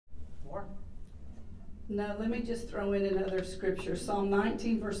No, let me just throw in another scripture. Psalm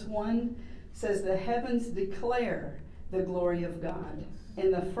 19 verse 1 says, the heavens declare the glory of God,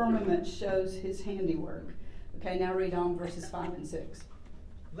 and the firmament shows his handiwork. Okay, now read on verses 5 and 6.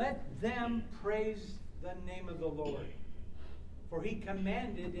 Let them praise the name of the Lord, for he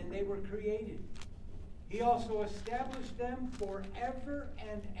commanded and they were created. He also established them forever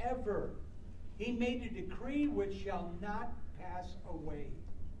and ever. He made a decree which shall not pass away.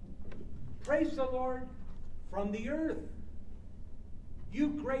 Praise the Lord from the earth, you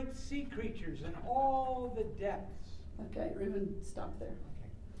great sea creatures and all the depths. Okay, Reuben, stop there.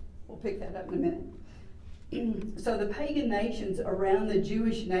 We'll pick that up in a minute. So the pagan nations around the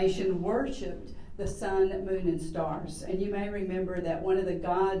Jewish nation worshipped the sun, moon, and stars. And you may remember that one of the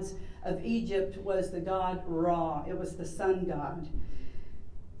gods of Egypt was the god Ra. It was the sun god.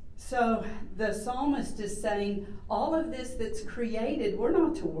 So the psalmist is saying, all of this that's created, we're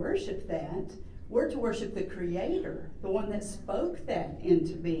not to worship that. We're to worship the Creator, the one that spoke that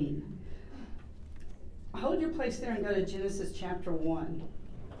into being. Hold your place there and go to Genesis chapter 1.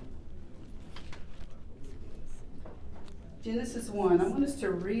 Genesis 1. I want us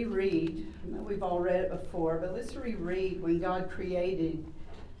to reread. I know we've all read it before, but let's reread when God created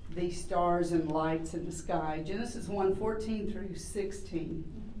these stars and lights in the sky. Genesis 1, 14 through 16.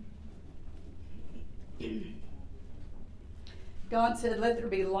 God said, let there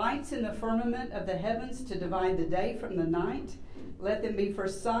be lights in the firmament of the heavens to divide the day from the night. Let them be for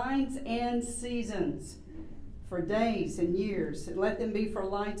signs and seasons, for days and years. And let them be for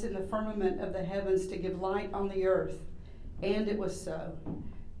lights in the firmament of the heavens to give light on the earth. And it was so.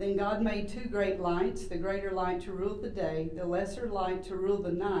 Then God made two great lights, the greater light to rule the day, the lesser light to rule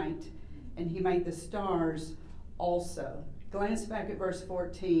the night. And he made the stars also. Glance back at verse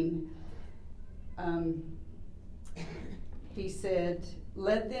 14. He said,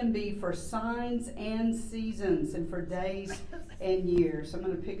 let them be for signs and seasons and for days and years. I'm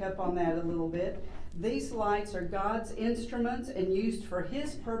going to pick up on that a little bit. These lights are God's instruments and used for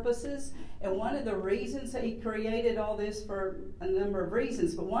his purposes. And one of the reasons that he created all this, for a number of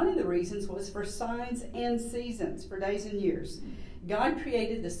reasons, but one of the reasons was for signs and seasons, for days and years. God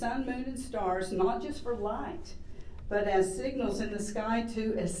created the sun, moon, and stars not just for light, but as signals in the sky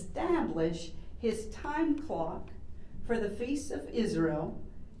to establish his time clock for the feasts of Israel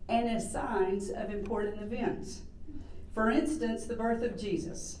and as signs of important events. For instance, the birth of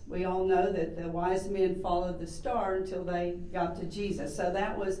Jesus. We all know that the wise men followed the star until they got to Jesus. So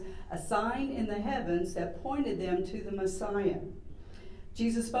that was a sign in the heavens that pointed them to the Messiah.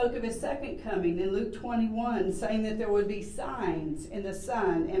 Jesus spoke of his second coming in Luke 21, saying that there would be signs in the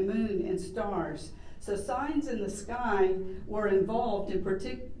sun and moon and stars. So signs in the sky were involved in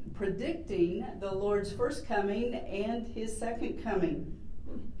predicting the Lord's first coming and his second coming.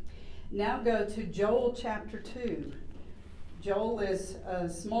 Now go to Joel chapter 2. Joel is a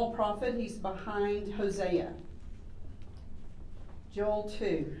small prophet. He's behind Hosea. Joel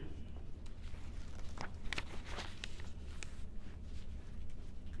 2.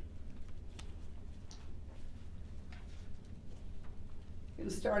 I'm going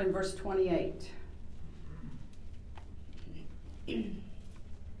to start in verse 28.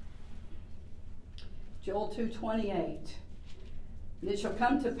 Joel 2:28. And it shall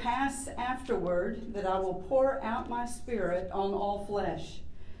come to pass afterward that I will pour out my spirit on all flesh.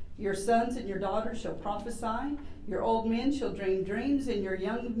 Your sons and your daughters shall prophesy, your old men shall dream dreams, and your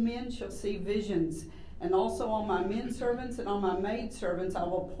young men shall see visions. And also on my men servants and on my maid servants I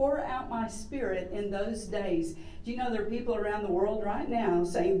will pour out my spirit in those days. Do you know there are people around the world right now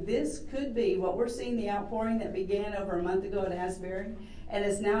saying this could be what we're seeing, the outpouring that began over a month ago at Asbury and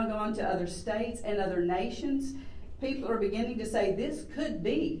has now gone to other states and other nations? People are beginning to say this could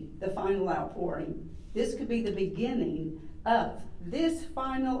be the final outpouring. This could be the beginning of this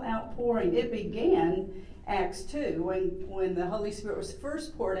final outpouring. It began Acts 2 when the Holy Spirit was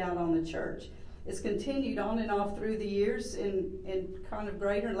first poured out on the church. It's continued on and off through the years in kind of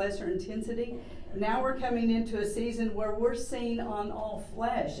greater and lesser intensity. Now we're coming into a season where we're seeing on all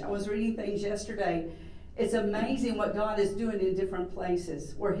flesh. I was reading things yesterday. It's amazing what God is doing in different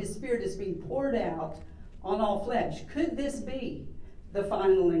places where his Spirit is being poured out on all flesh. Could this be the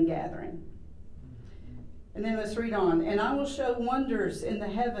final ingathering? And then let's read on. And I will show wonders in the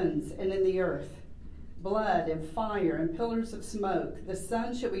heavens and in the earth, blood and fire and pillars of smoke. The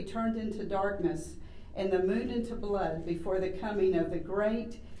sun shall be turned into darkness and the moon into blood before the coming of the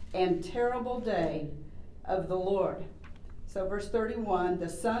great and terrible day of the Lord. So verse 31, the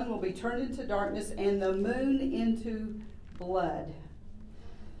sun will be turned into darkness and the moon into blood.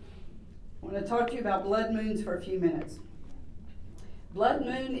 I want to talk to you about blood moons for a few minutes. Blood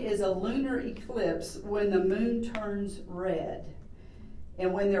moon is a lunar eclipse when the moon turns red.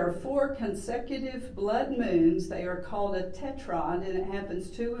 And when there are 4 consecutive blood moons, they are called a tetrad, and it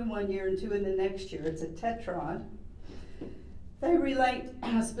happens 2 in one year and 2 in the next year. It's a tetrad. They relate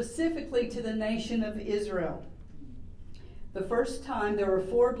specifically to the nation of Israel. The first time there were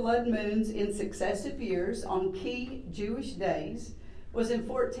 4 blood moons in successive years on key Jewish days was in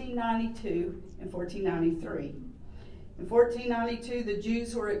 1492 and 1493. In 1492, the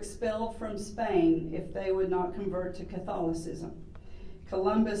Jews were expelled from Spain if they would not convert to Catholicism.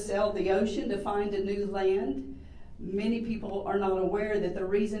 Columbus sailed the ocean to find a new land. Many people are not aware that the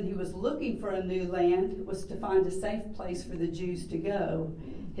reason he was looking for a new land was to find a safe place for the Jews to go.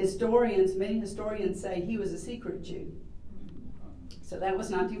 Many historians say he was a secret Jew. So that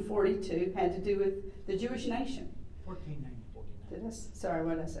was 1942, had to do with the Jewish nation. 1490. Sorry,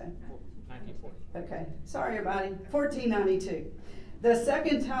 what did I say? 1940. Okay, sorry everybody. 1492. The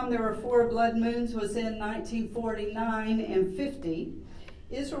second time there were 4 blood moons was in 1949 and 50.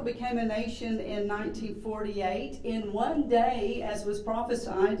 Israel became a nation in 1948 in one day, as was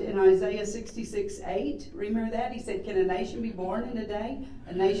prophesied in Isaiah 66:8. Remember that? He said, can a nation be born in a day?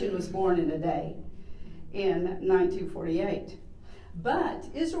 A nation was born in a day in 1948. But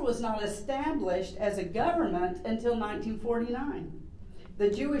Israel was not established as a government until 1949. The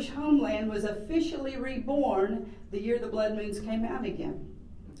Jewish homeland was officially reborn the year the blood moons came out again.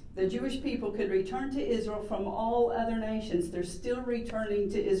 The Jewish people could return to Israel from all other nations. They're still returning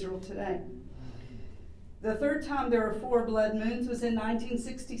to Israel today. The third time there were 4 blood moons was in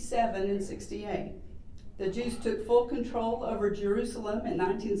 1967 and 68. The Jews took full control over Jerusalem in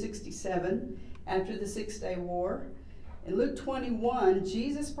 1967 after the 6-Day War. In Luke 21,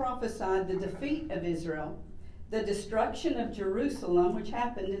 Jesus prophesied the defeat of Israel, the destruction of Jerusalem, which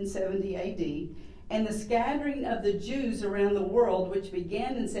happened in 70 AD, and the scattering of the Jews around the world, which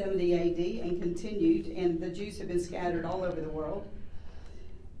began in 70 AD and continued, and the Jews have been scattered all over the world.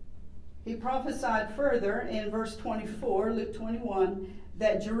 He prophesied further in verse 24, Luke 21,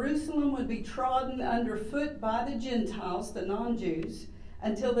 that Jerusalem would be trodden underfoot by the Gentiles, the non-Jews,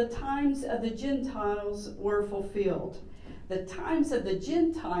 until the times of the Gentiles were fulfilled. The times of the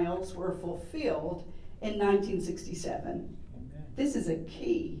Gentiles were fulfilled in 1967. Amen. This is a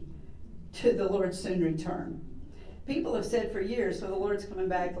key to the Lord's soon return. People have said for years, well, the Lord's coming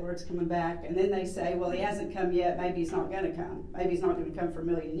back, and then they say, well, he hasn't come yet, maybe he's not going to come. Maybe he's not going to come for a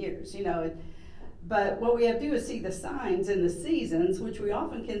million years, But what we have to do is see the signs and the seasons, which we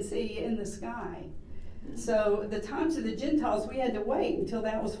often can see in the sky. So the times of the Gentiles, we had to wait until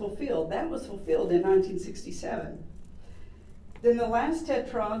that was fulfilled. That was fulfilled in 1967. Then the last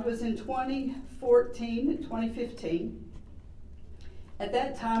tetrad was in 2014 and 2015. At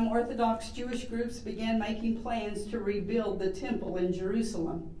that time, Orthodox Jewish groups began making plans to rebuild the temple in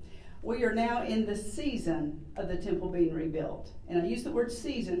Jerusalem. We are now in the season of the temple being rebuilt. And I use the word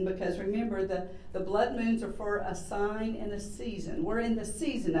season because remember, the blood moons are for a sign and a season. We're in the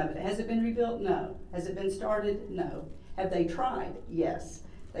season of it. Has it been rebuilt? No. Has it been started? No. Have they tried? Yes.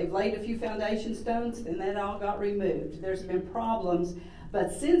 They've laid a few foundation stones, and that all got removed. There's been problems.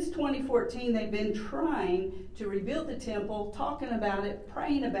 But since 2014, they've been trying to rebuild the temple, talking about it,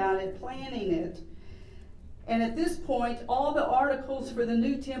 praying about it, planning it. And at this point, all the articles for the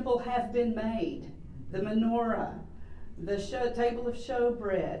new temple have been made. The menorah, the table of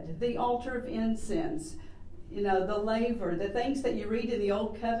showbread, the altar of incense, the laver, the things that you read in the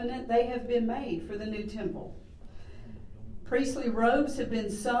Old Covenant, they have been made for the new temple. Priestly robes have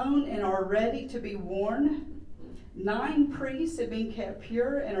been sewn and are ready to be worn. 9 priests have been kept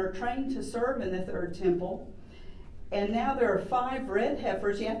pure and are trained to serve in the third temple. And now there are 5 red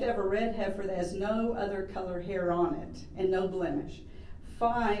heifers. You have to have a red heifer that has no other color hair on it and no blemish.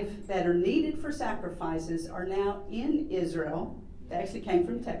 5 that are needed for sacrifices are now in Israel. They actually came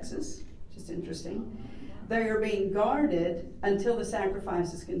from Texas, just interesting. They are being guarded until the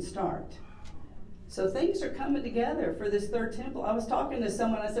sacrifices can start. So things are coming together for this third temple. I was talking to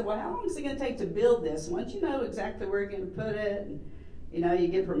someone, I said, well, how long is it going to take to build this? Once you know exactly where you're going to put it, and you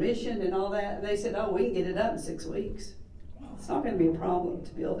get permission and all that, and they said, oh, we can get it up in 6 weeks. It's not going to be a problem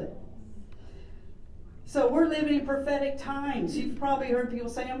to build it. So we're living in prophetic times. You've probably heard people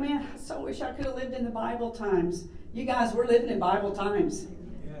say, oh man, I so wish I could have lived in the Bible times. You guys, we're living in Bible times.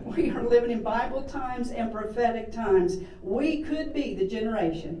 Yeah. We are living in Bible times and prophetic times. We could be the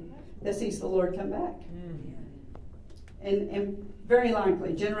generation that sees the Lord come back. And very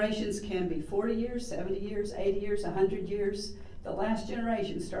likely, generations can be 40 years, 70 years, 80 years, 100 years. The last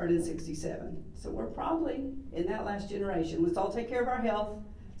generation started in 67. So we're probably in that last generation. Let's all take care of our health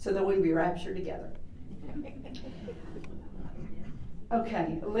so that we can be raptured together.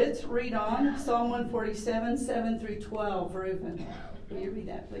 Okay, let's read on. Psalm 147, 7 through 12. Reuben, will you read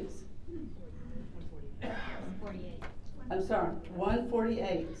that, please? 148. I'm sorry,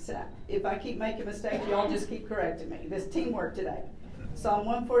 148. So if I keep making mistakes, y'all just keep correcting me. This teamwork today. Psalm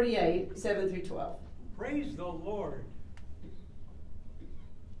 148, 7 through 12. Praise the Lord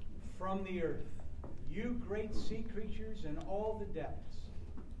from the earth, you great sea creatures and all the depths.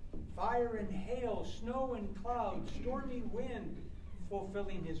 Fire and hail, snow and clouds, stormy wind,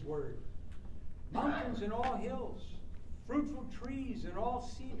 fulfilling his word. Mountains and all hills, fruitful trees and all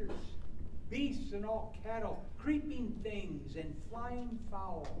cedars, beasts and all cattle, creeping things and flying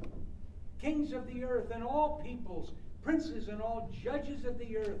fowl, kings of the earth and all peoples, princes and all judges of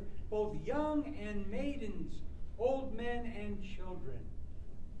the earth, both young and maidens, old men and children.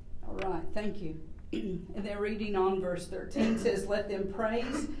 All right, thank you. And then reading on verse 13 says, let them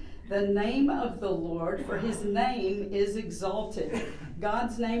praise the name of the Lord, for his name is exalted.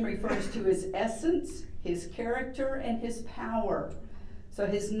 God's name refers to his essence, his character, and his power. So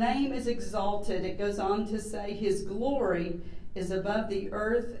his name is exalted. It goes on to say his glory is above the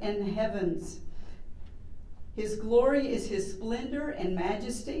earth and heavens. His glory is his splendor and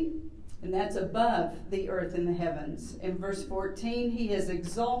majesty, and that's above the earth and the heavens. In verse 14, he has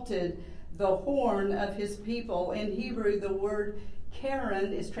exalted the horn of his people. In Hebrew, the word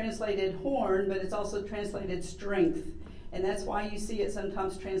Karen is translated horn, but it's also translated strength. And that's why you see it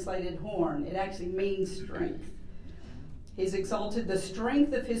sometimes translated horn. It actually means strength. He's exalted the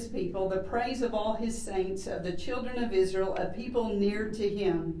strength of his people, the praise of all his saints, of the children of Israel, a people near to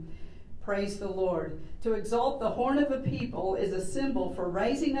him. Praise the Lord. To exalt the horn of a people is a symbol for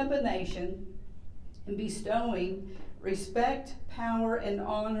raising up a nation and bestowing respect, power, and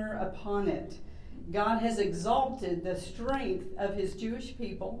honor upon it. God has exalted the strength of his Jewish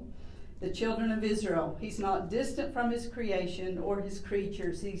people, the children of Israel. He's not distant from his creation or his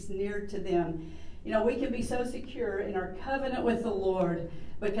creatures. He's near to them. You know, we can be so secure in our covenant with the Lord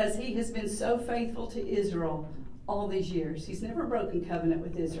because he has been so faithful to Israel all these years. He's never broken covenant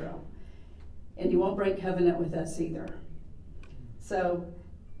with Israel. And he won't break covenant with us either. So,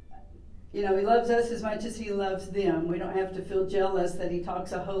 you know, he loves us as much as he loves them. We don't have to feel jealous that he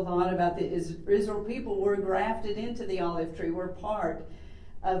talks a whole lot about the Israel people. We're grafted into the olive tree. We're part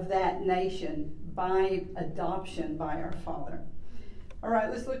of that nation by adoption by our Father. All right,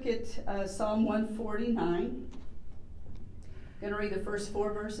 let's look at Psalm 149. I'm going to read the first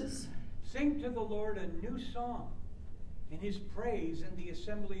 4 verses. Sing to the Lord a new song, in his praise in the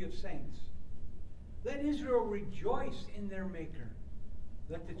assembly of saints. Let Israel rejoice in their Maker.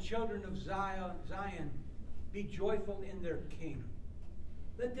 Let the children of Zion be joyful in their King.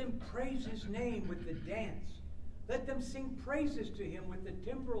 Let them praise his name with the dance. Let them sing praises to him with the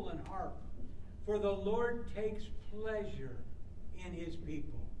timbrel and harp. For the Lord takes pleasure in his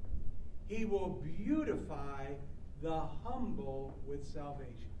people. He will beautify the humble with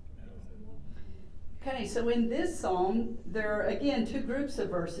salvation. Okay, so in this psalm, there are, again, 2 groups of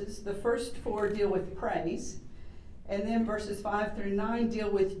verses. The first 4 deal with praise, and then verses 5 through 9 deal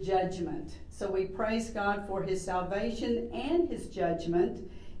with judgment. So we praise God for his salvation and his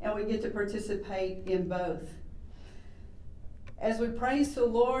judgment, and we get to participate in both. As we praise the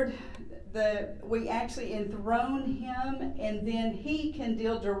Lord, we actually enthrone him, and then he can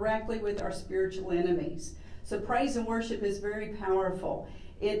deal directly with our spiritual enemies. So praise and worship is very powerful.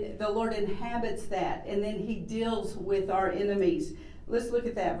 The Lord inhabits that, and then he deals with our enemies. Let's look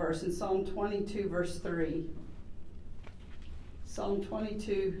at that verse in Psalm 22, verse 3. Psalm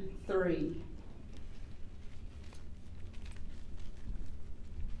 22, 3.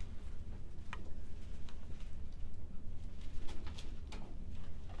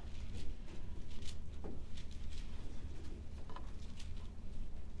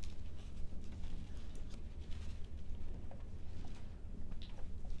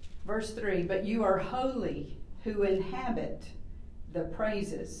 Verse 3, but you are holy who inhabit the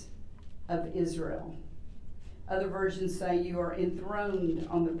praises of Israel. Other versions say you are enthroned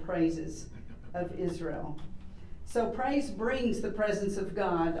on the praises of Israel. So praise brings the presence of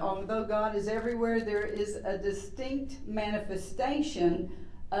God. Although God is everywhere, there is a distinct manifestation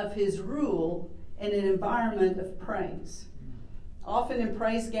of his rule in an environment of praise. Often in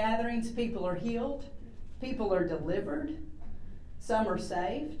praise gatherings, people are healed, people are delivered, some are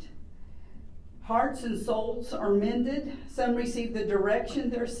saved. Hearts and souls are mended. Some receive the direction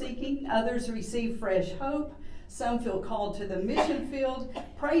they're seeking. Others receive fresh hope. Some feel called to the mission field.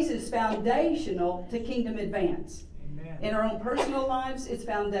 Praise is foundational to kingdom advance. Amen. In our own personal lives, it's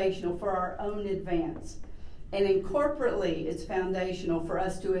foundational for our own advance. And corporately, it's foundational for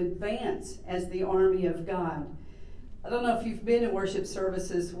us to advance as the army of God. I don't know if you've been in worship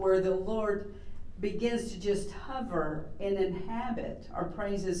services where the Lord begins to just hover and inhabit our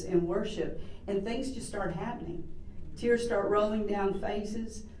praises and worship, and things just start happening. Tears start rolling down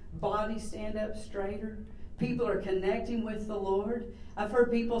faces, bodies stand up straighter, people are connecting with the Lord. I've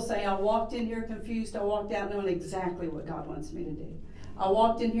heard people say, I walked in here confused, I walked out knowing exactly what God wants me to do. I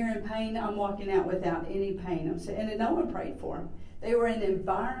walked in here in pain, I'm walking out without any pain. And no one prayed for them. They were in an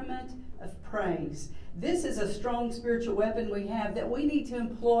environment of praise. This is a strong spiritual weapon we have that we need to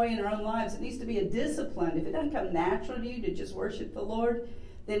employ in our own lives. It needs to be a discipline. If it doesn't come natural to you to just worship the Lord,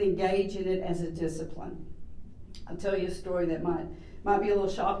 then engage in it as a discipline. I'll tell you a story that might be a little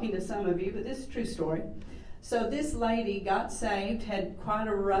shocking to some of you, but this is a true story. So this lady got saved, had quite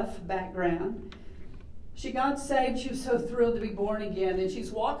a rough background. She got saved. She was so thrilled to be born again, and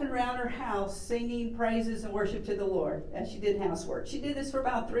she's walking around her house singing praises and worship to the Lord as she did housework. She did this for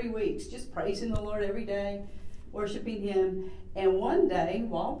about 3 weeks, just praising the Lord every day, worshiping Him. And one day,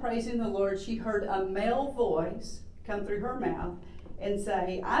 while praising the Lord, she heard a male voice come through her mouth and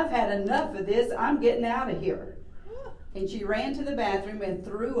say, I've had enough of this. I'm getting out of here. And she ran to the bathroom and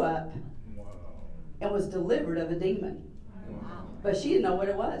threw up and was delivered of a demon. But she didn't know what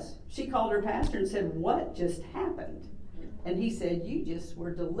it was. She called her pastor and said, what just happened? And he said, you just were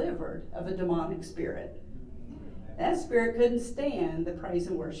delivered of a demonic spirit. That spirit couldn't stand the praise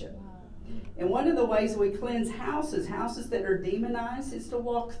and worship. And one of the ways we cleanse houses that are demonized, is to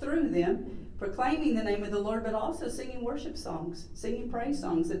walk through them, proclaiming the name of the Lord, but also singing worship songs, singing praise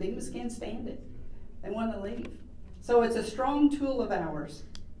songs. The demons can't stand it. They want to leave. So it's a strong tool of ours.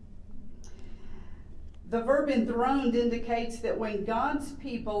 The verb enthroned indicates that when God's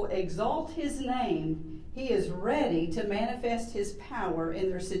people exalt His name, He is ready to manifest His power in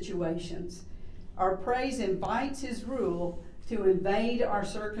their situations. Our praise invites His rule to invade our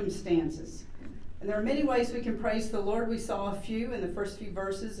circumstances. And there are many ways we can praise the Lord. We saw a few in the first few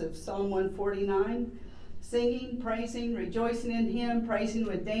verses of Psalm 149. Singing, praising, rejoicing in Him, praising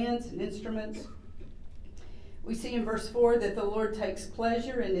with dance and instruments. We see in verse 4 that the Lord takes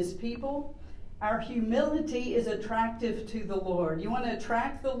pleasure in His people. Our humility is attractive to the Lord. You want to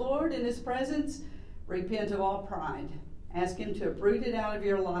attract the Lord in His presence? Repent of all pride. Ask Him to uproot it out of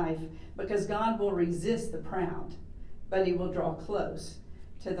your life, because God will resist the proud, but He will draw close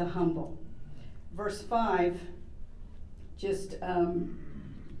to the humble. Verse 5, let's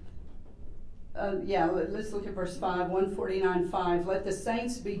look at verse 5, 149:5. Let the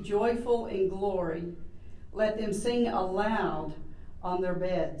saints be joyful in glory. Let them sing aloud on their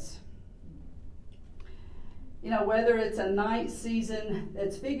beds. You know, whether it's a night season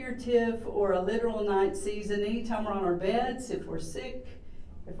that's figurative or a literal night season, anytime we're on our beds, if we're sick,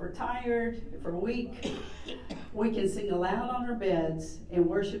 if we're tired, if we're weak, we can sing aloud on our beds and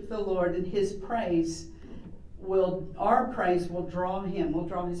worship the Lord, and our praise will draw Him, will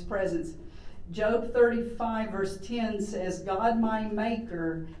draw His presence. Job 35 verse 10 says, God my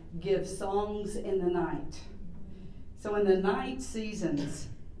maker gives songs in the night. So in the night seasons,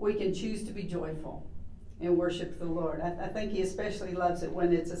 we can choose to be joyful and worship the Lord. I think He especially loves it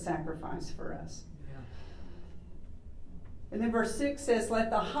when it's a sacrifice for us. Yeah. And then verse 6 says, let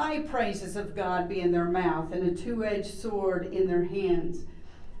the high praises of God be in their mouth and a two-edged sword in their hands.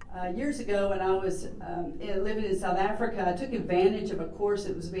 Years ago, when I was living in South Africa, I took advantage of a course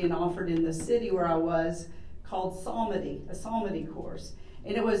that was being offered in the city where I was called Psalmody, a Psalmody course.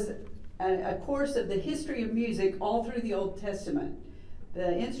 And it was a course of the history of music all through the Old Testament.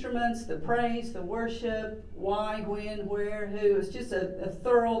 The instruments, the praise, the worship, why, when, where, who. It was just a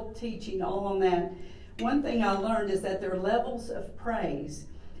thorough teaching all on that. One thing I learned is that there are levels of praise.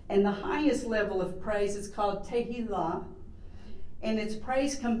 And the highest level of praise is called Tehillah. And it's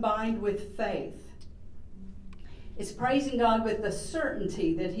praise combined with faith. It's praising God with the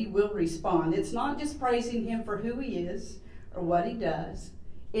certainty that He will respond. It's not just praising Him for who He is or what He does.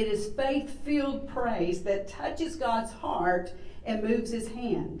 It is faith-filled praise that touches God's heart and moves His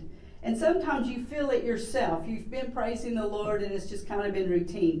hand. And sometimes you feel it yourself. You've been praising the Lord and it's just kind of been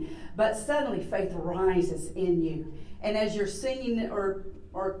routine. But suddenly faith rises in you. And as you're singing or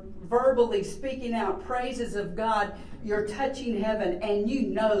verbally speaking out praises of God, you're touching heaven and you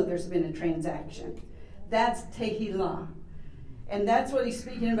know there's been a transaction. That's Tehillah. And that's what he's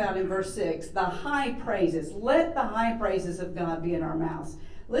speaking about in verse 6. The high praises. Let the high praises of God be in our mouths.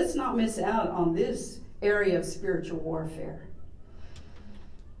 Let's not miss out on this area of spiritual warfare.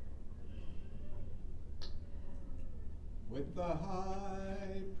 With the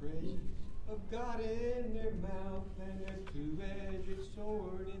high praise of God in their mouth and a two-edged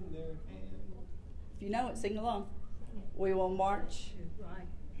sword in their hand. If you know it, sing along. We will march.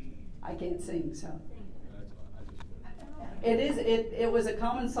 I can't sing, so. It was a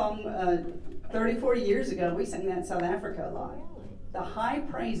common song 30, 40 years ago. We sang that in South Africa a lot. The high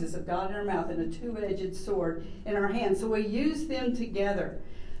praises of God in our mouth and a two-edged sword in our hand. So we use them together.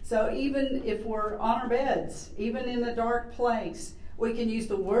 So even if we're on our beds, even in a dark place, we can use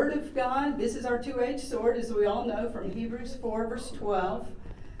the Word of God. This is our two-edged sword, as we all know from Hebrews 4, verse 12.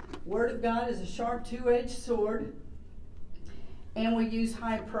 Word of God is a sharp two-edged sword. And we use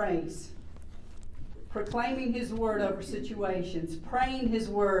high praise. Proclaiming His Word over situations. Praying His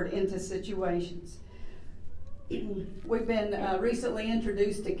Word into situations. We've been recently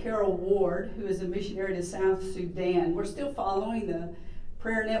introduced to Carol Ward, who is a missionary to South Sudan. We're still following the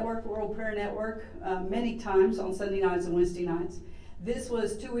Prayer Network, World Prayer Network, many times on Sunday nights and Wednesday nights. This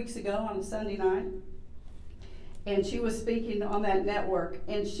was 2 weeks ago on a Sunday night, and she was speaking on that network.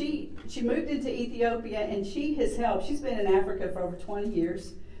 And she moved into Ethiopia, and she has helped. She's been in Africa for over 20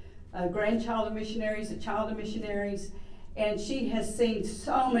 years, a grandchild of missionaries, a child of missionaries. And she has seen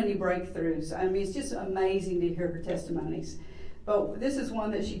so many breakthroughs. I mean, it's just amazing to hear her testimonies. But this is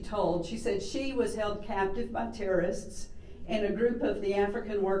one that she told. She said she was held captive by terrorists, and a group of the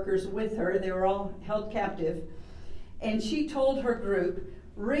African workers with her, they were all held captive. And she told her group,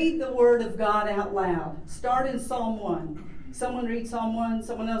 read the Word of God out loud. Start in Psalm 1. Someone reads Psalm 1,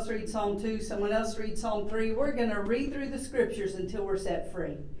 someone else reads Psalm 2, someone else reads Psalm 3. We're going to read through the Scriptures until we're set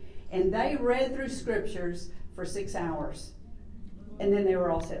free. And they read through Scriptures for 6 hours. And then they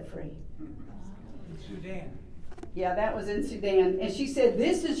were all set free. In Sudan. Yeah, that was in Sudan. And she said,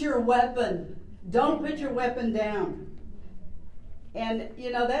 this is your weapon. Don't put your weapon down. And,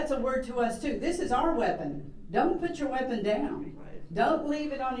 you know, that's a word to us too. This is our weapon. Don't put your weapon down. Don't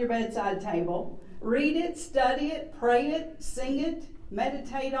leave it on your bedside table. Read it, study it, pray it, sing it,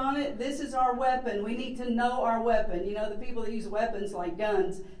 meditate on it. This is our weapon. We need to know our weapon. You know, the people that use weapons like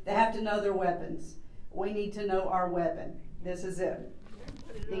guns, they have to know their weapons. We need to know our weapon. This is it.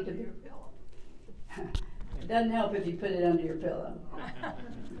 Put it under your pillow. It doesn't help if you put it under your pillow.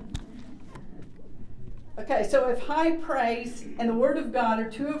 Okay, so if high praise and the Word of God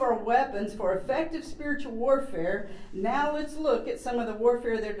are two of our weapons for effective spiritual warfare, now let's look at some of the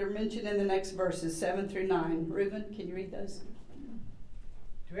warfare that are mentioned in the next verses, 7 through 9. Reuben, can you read those?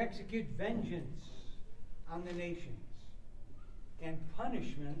 To execute vengeance on the nations and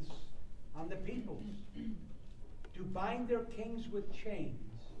punishments on the peoples. To bind their kings with chains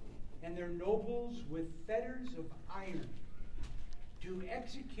and their nobles with fetters of iron. To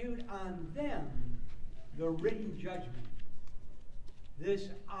execute on them the written judgment. This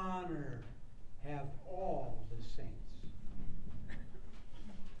honor have all the saints.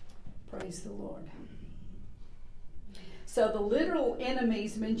 Praise the Lord. So the literal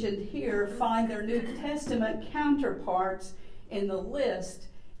enemies mentioned here find their New Testament counterparts in the list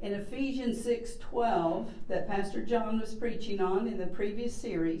in Ephesians 6:12 that Pastor John was preaching on in the previous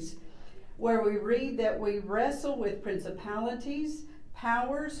series, where we read that we wrestle with principalities,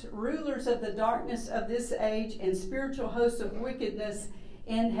 powers, rulers of the darkness of this age, and spiritual hosts of wickedness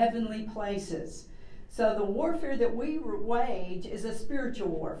in heavenly places. So the warfare that we wage is a spiritual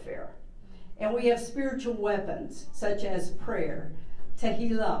warfare. And we have spiritual weapons, such as prayer,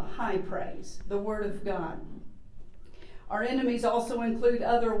 tehillah, high praise, the Word of God. Our enemies also include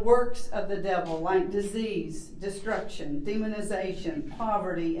other works of the devil, like disease, destruction, demonization,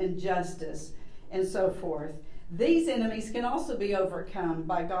 poverty, injustice, and so forth. These enemies can also be overcome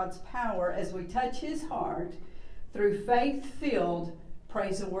by God's power as we touch His heart through faith-filled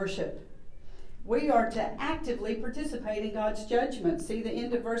praise and worship. We are to actively participate in God's judgment. See the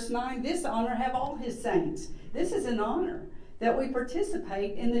end of verse 9? This honor have all His saints. This is an honor that we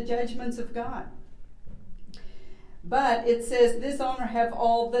participate in the judgments of God. But it says, this honor have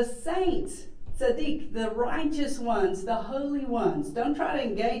all the saints. Tzaddik, the righteous ones, the holy ones. Don't try to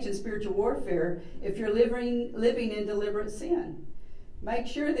engage in spiritual warfare if you're living in deliberate sin. Make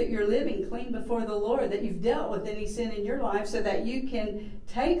sure that you're living clean before the Lord, that you've dealt with any sin in your life so that you can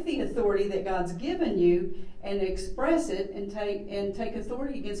take the authority that God's given you and express it and take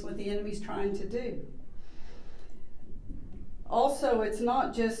authority against what the enemy's trying to do. Also, it's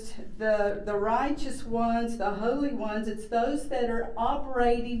not just the righteous ones, the holy ones, it's those that are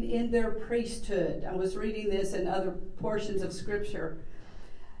operating in their priesthood. I was reading this in other portions of Scripture.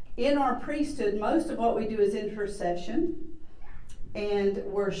 In our priesthood, most of what we do is intercession and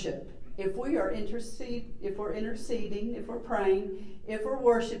worship. If we are interceding, if we're praying, if we're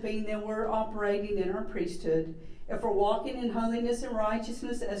worshiping, then we're operating in our priesthood. If we're walking in holiness and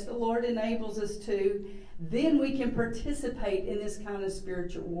righteousness as the Lord enables us to, then we can participate in this kind of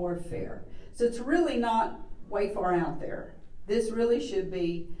spiritual warfare. So it's really not way far out there. This really should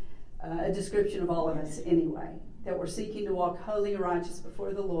be a description of all of us anyway. that we're seeking to walk holy and righteous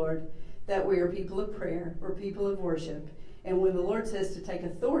before the Lord, that we are people of prayer, we're people of worship. And when the Lord says to take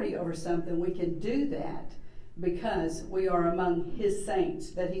authority over something, we can do that because we are among His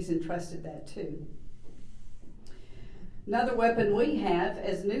saints, that He's entrusted that to. Another weapon we have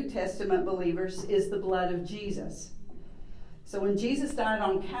as New Testament believers is the blood of Jesus. So when Jesus died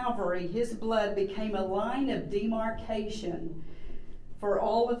on Calvary, His blood became a line of demarcation for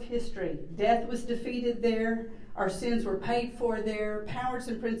all of history. Death was defeated there. Our sins were paid for there. Powers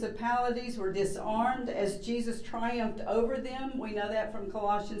and principalities were disarmed as Jesus triumphed over them. We know that from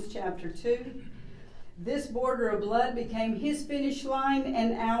Colossians chapter 2. This border of blood became His finish line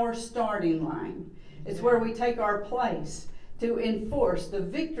and our starting line. It's where we take our place to enforce the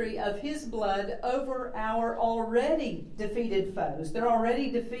victory of His blood over our already defeated foes. They're already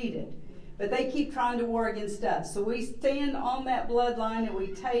defeated, but they keep trying to war against us. So we stand on that bloodline and we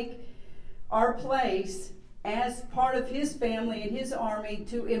take our place as part of His family and His army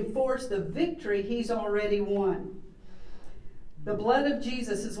to enforce the victory He's already won. The blood of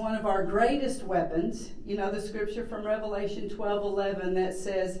Jesus is one of our greatest weapons. You know the scripture from Revelation 12:11 that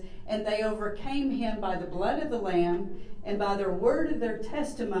says, "And they overcame Him by the blood of the Lamb and by their word of their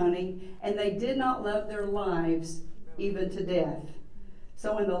testimony, and they did not love their lives even to death."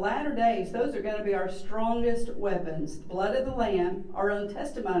 So in the latter days, those are going to be our strongest weapons. The blood of the Lamb, our own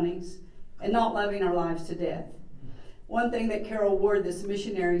testimonies, and not loving our lives to death. One thing that Carol Ward, this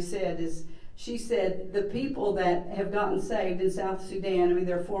missionary, said is, she said, the people that have gotten saved in South Sudan, I mean,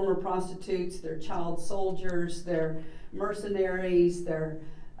 they're former prostitutes, they're child soldiers, they're mercenaries, they're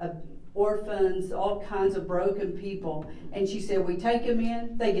orphans, all kinds of broken people. And she said, we take them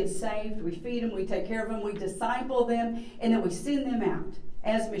in, they get saved, we feed them, we take care of them, we disciple them, and then we send them out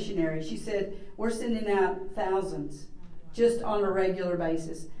as missionaries. She said, we're sending out thousands just on a regular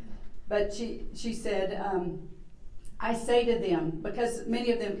basis. But she said, I say to them, because many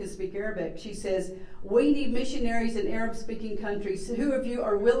of them can speak Arabic, she says, we need missionaries in Arab-speaking countries. Who of you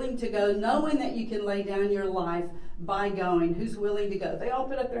are willing to go, knowing that you can lay down your life by going? Who's willing to go? They all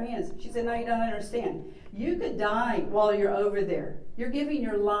put up their hands. She said, no, you don't understand. You could die while you're over there. You're giving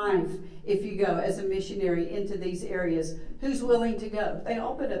your life if you go as a missionary into these areas. Who's willing to go? They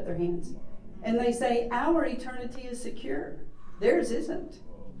all put up their hands. And they say, our eternity is secure. Theirs isn't.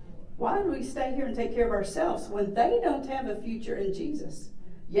 Why do we stay here and take care of ourselves when they don't have a future in Jesus?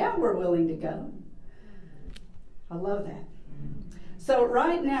 Yeah, we're willing to go. I love that. So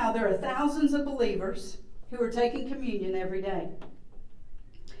right now, there are thousands of believers who are taking communion every day.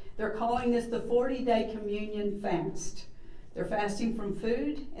 They're calling this the 40-day communion fast. They're fasting from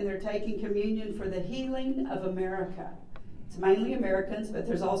food, and they're taking communion for the healing of America. It's mainly Americans, but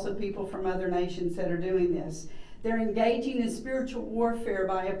there's also people from other nations that are doing this. They're engaging in spiritual warfare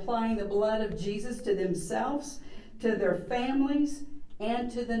by applying the blood of Jesus to themselves, to their families,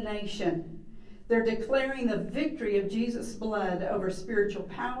 and to the nation. They're declaring the victory of Jesus' blood over spiritual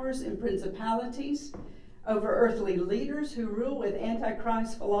powers and principalities, over earthly leaders who rule with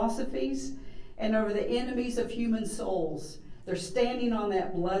antichrist philosophies, and over the enemies of human souls. They're standing on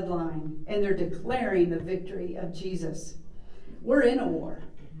that bloodline, and they're declaring the victory of Jesus. We're in a war.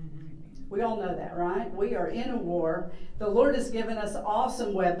 We all know that, right? We are in a war. The Lord has given us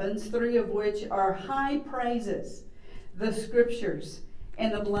awesome weapons, 3 of which are high praises, the scriptures,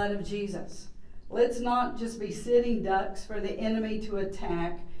 and the blood of Jesus. Let's not just be sitting ducks for the enemy to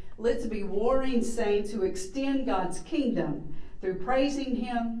attack. Let's be warring saints who extend God's kingdom through praising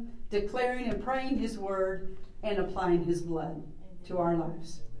Him, declaring and praying His word, and applying His blood to our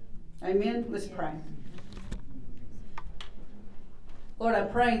lives. Amen? Let's pray. Lord, I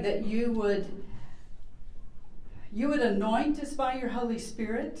pray that you would anoint us by your Holy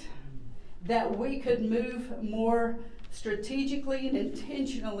Spirit, that we could move more strategically and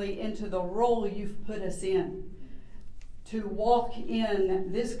intentionally into the role you've put us in, to walk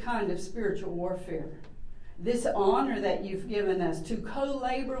in this kind of spiritual warfare, this honor that you've given us, to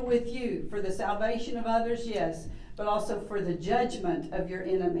co-labor with you for the salvation of others, yes, but also for the judgment of your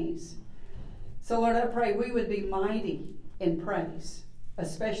enemies. So Lord, I pray we would be mighty in praise,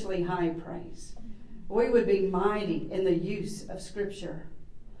 especially high praise. We would be mighty in the use of Scripture.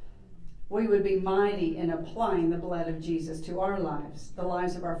 We would be mighty in applying the blood of Jesus to our lives, the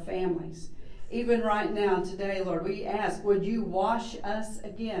lives of our families. Even right now, today, Lord, we ask, would you wash us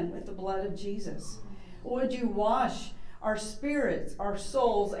again with the blood of Jesus? Would you wash our spirits, our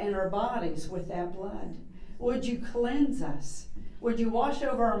souls, and our bodies with that blood? Would you cleanse us? Would you wash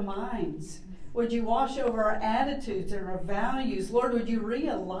over our minds? Would you wash over our attitudes and our values? Lord, would you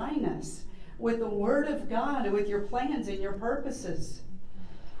realign us with the Word of God and with your plans and your purposes?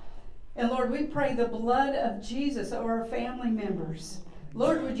 And Lord, we pray the blood of Jesus over our family members.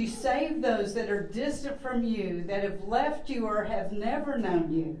 Lord, would you save those that are distant from you, that have left you or have never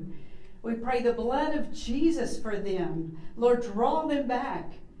known you? We pray the blood of Jesus for them. Lord, draw them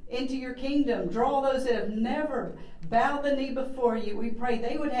back into your kingdom. Draw those that have never bowed the knee before you. We pray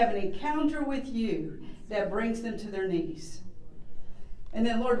they would have an encounter with you that brings them to their knees. And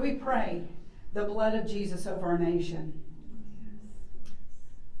then, Lord, we pray the blood of Jesus over our nation.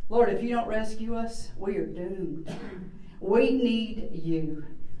 Lord, if you don't rescue us, we are doomed. We need you.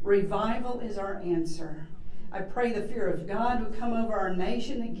 Revival is our answer. I pray the fear of God would come over our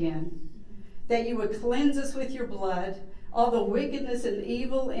nation again, that you would cleanse us with your blood. All the wickedness and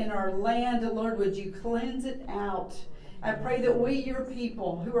evil in our land, Lord, would you cleanse it out? I pray that we, your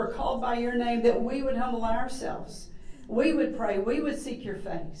people, who are called by your name, that we would humble ourselves. We would pray. We would seek your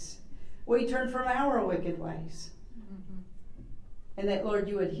face. We turn from our wicked ways. And that, Lord,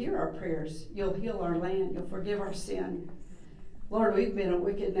 you would hear our prayers. You'll heal our land. You'll forgive our sin. Lord, we've been a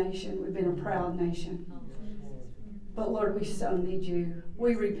wicked nation. We've been a proud nation. But, Lord, we so need you.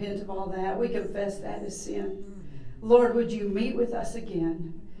 We repent of all that. We confess that as sin. Lord, would you meet with us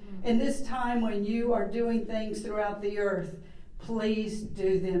again? In this time when you are doing things throughout the earth, please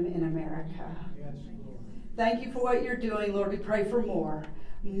do them in America. Thank you for what you're doing, Lord. We pray for more.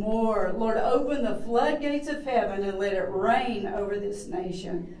 More. Lord, open the floodgates of heaven and let it rain over this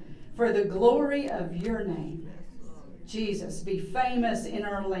nation for the glory of your name. Jesus, be famous in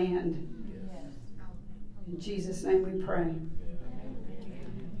our land. In Jesus' name we pray.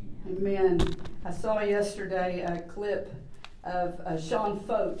 Amen. I saw yesterday a clip of Sean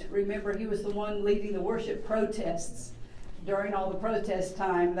Fote. Remember, he was the one leading the worship protests during all the protest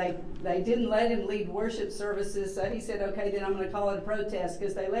time. They didn't let him lead worship services, so he said, okay, then I'm going to call it a protest,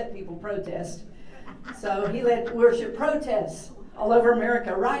 because they let people protest. So he led worship protests all over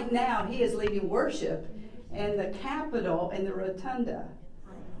America. Right now, he is leading worship in the Capitol, in the Rotunda.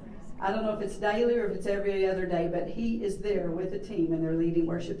 I don't know if it's daily or if it's every other day, but he is there with the team, and they're leading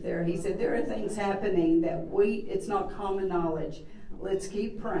worship there. He said, there are things happening that it's not common knowledge. Let's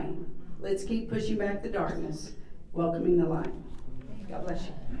keep praying. Let's keep pushing back the darkness, welcoming the light. God bless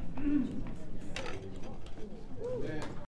you.